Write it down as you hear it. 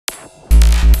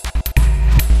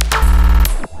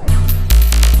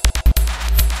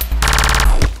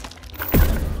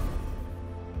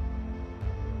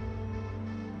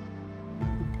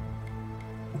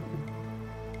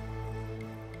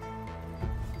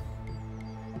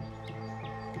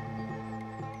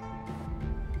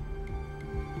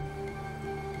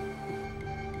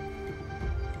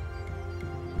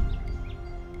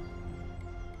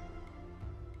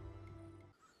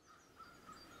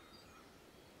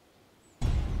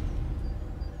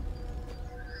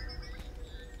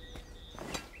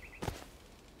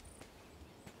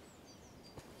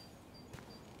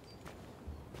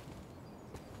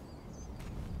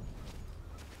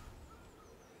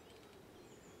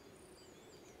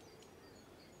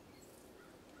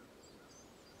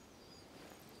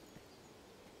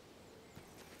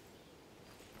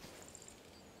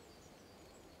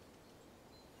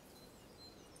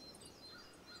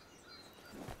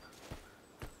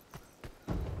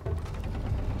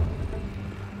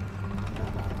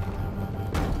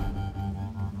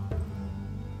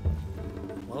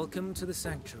Welcome to the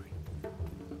Sanctuary.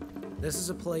 This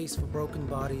is a place for broken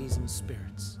bodies and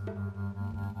spirits.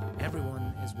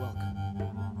 Everyone is welcome,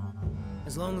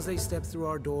 as long as they step through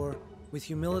our door with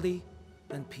humility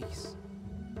and peace.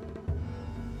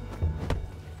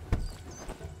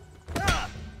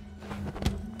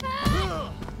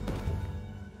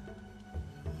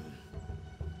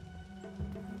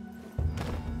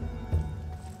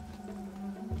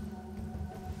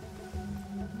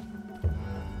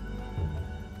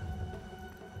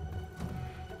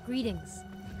 Greetings.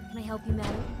 Can I help you,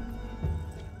 madam?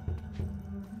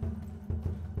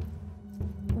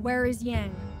 Where is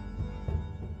Yang?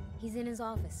 He's in his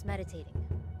office, meditating.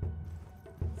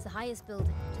 It's the highest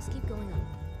building. Just keep going up.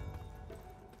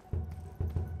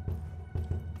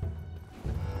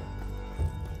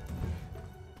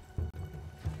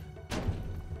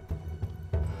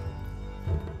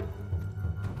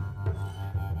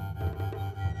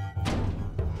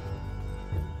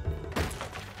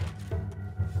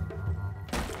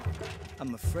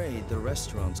 I'm afraid the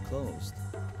restaurant's closed.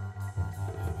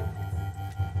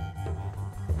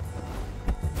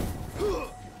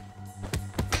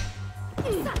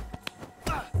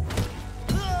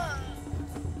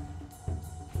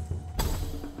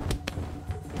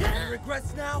 Any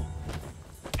regrets now?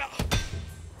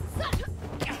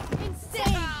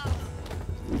 Insane!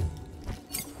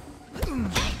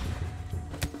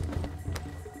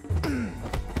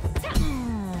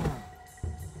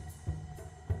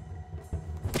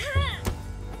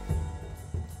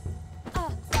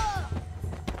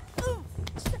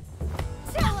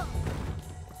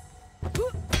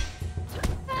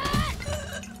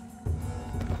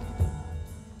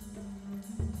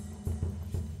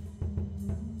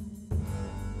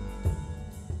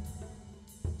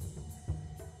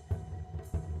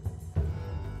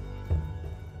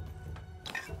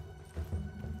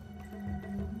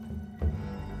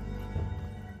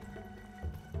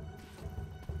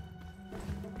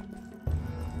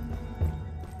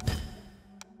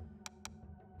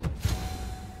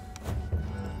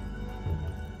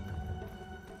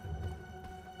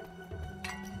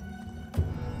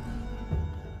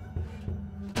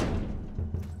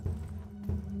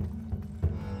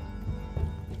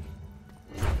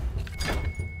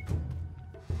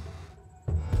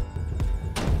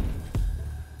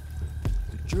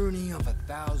 The journey of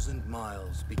 1,000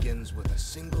 miles begins with a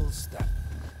single step.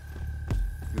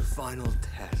 Your final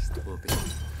test will be...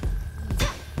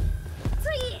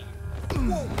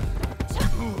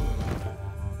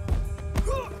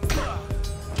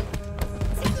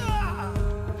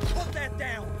 Put that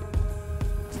down!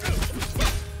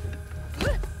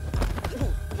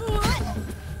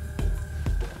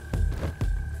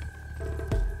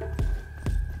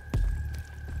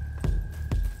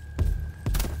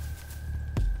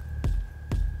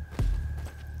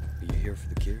 Are you here for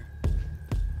the cure?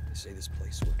 They say this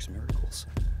place works miracles.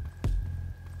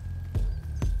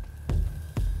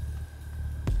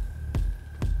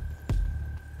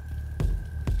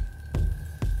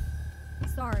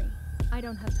 Sorry, I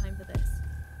don't have time for this.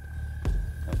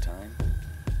 No time?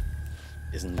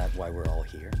 Isn't that why we're all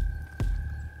here?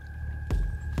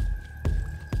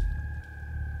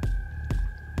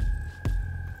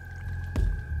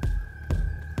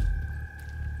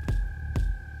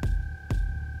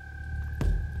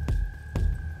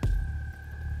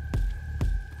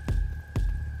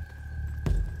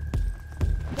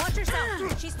 Watch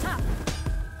yourself! She's tough!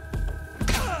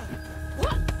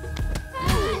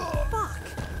 Fuck!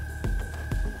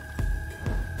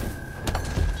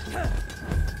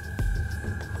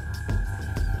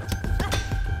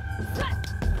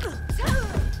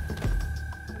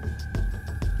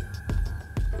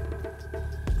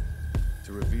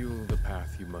 To reveal the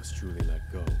path you must truly let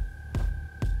go.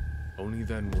 Only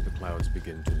then will the clouds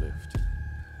begin to lift.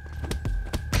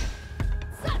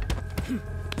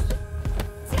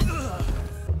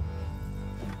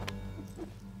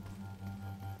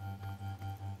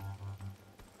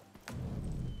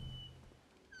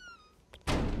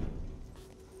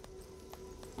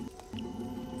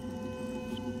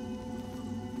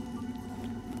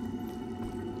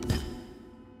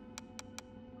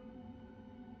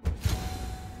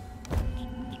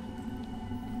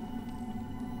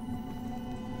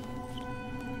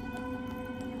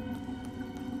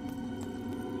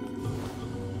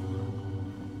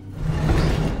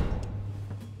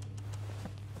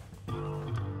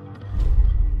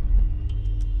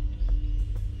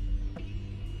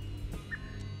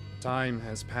 Time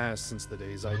has passed since the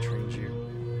days I trained you.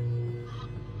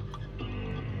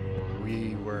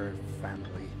 We were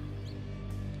family.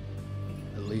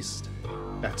 At least,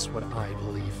 that's what I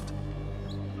believed.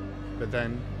 But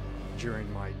then,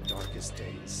 during my darkest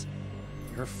days,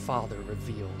 your father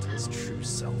revealed his true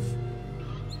self.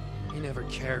 He never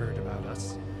cared about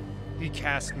us. He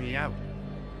cast me out.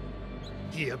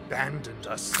 He abandoned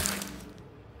us.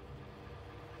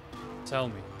 Tell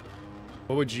me,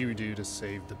 what would you do to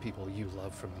save the people you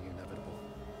love from the inevitable?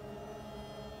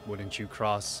 Wouldn't you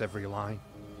cross every line?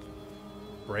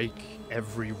 Break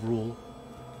every rule?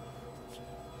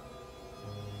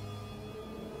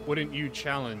 Wouldn't you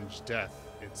challenge death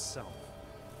itself?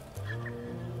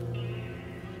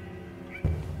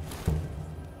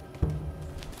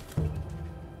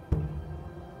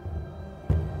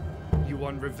 You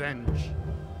want revenge,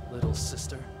 little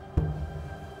sister?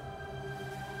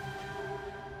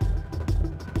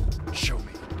 Show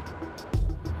me.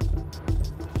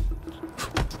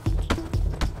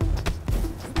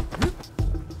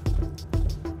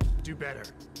 Do better.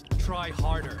 Try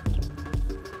harder.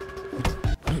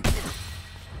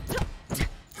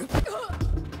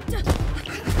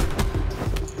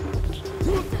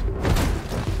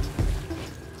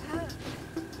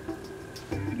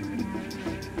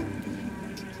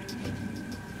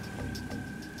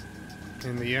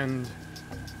 In the end,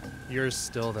 you're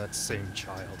still that same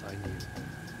child I knew,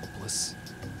 hopeless.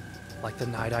 Like the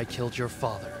night I killed your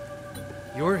father.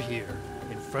 You're here,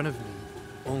 in front of me,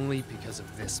 only because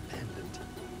of this pendant.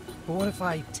 But what if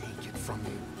I take it from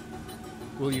you?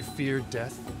 Will you fear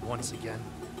death once again?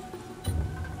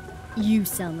 You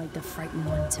sound like the frightened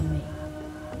one to me.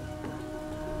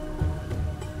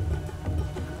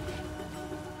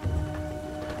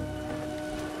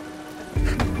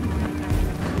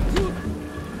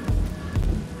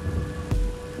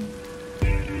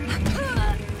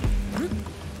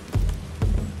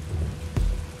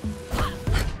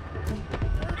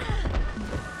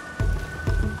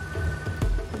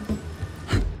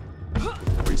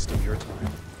 Waste of your time.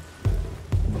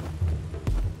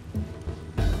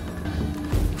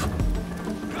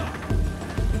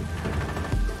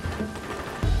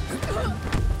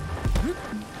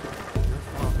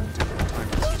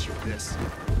 This.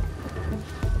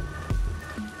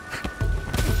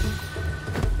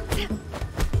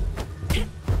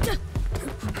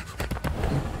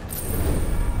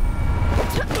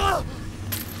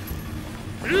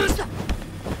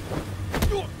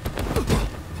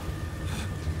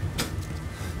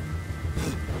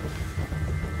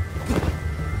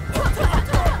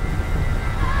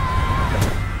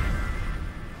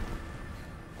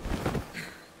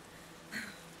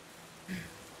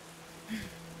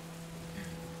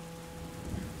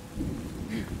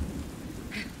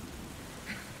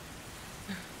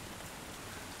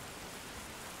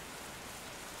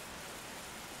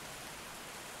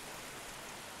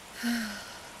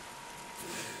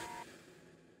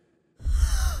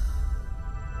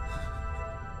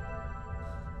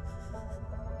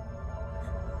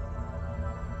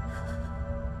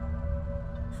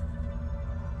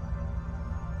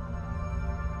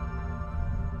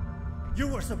 You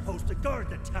were supposed to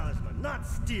guard the talisman, not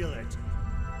steal it!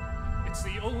 It's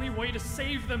the only way to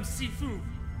save them, Sifu!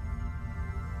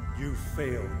 You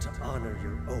failed to honor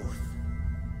your oath.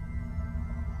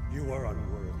 You are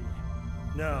unworthy.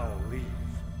 Now leave.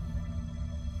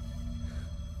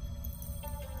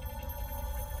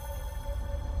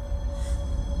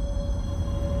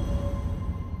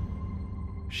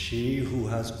 She who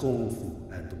has Gong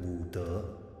Fu and Wu De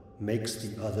makes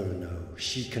the other know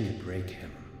she can break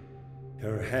him.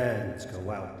 Her hands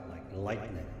go out like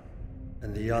lightning,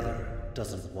 and the other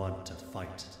doesn't want to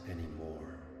fight anymore.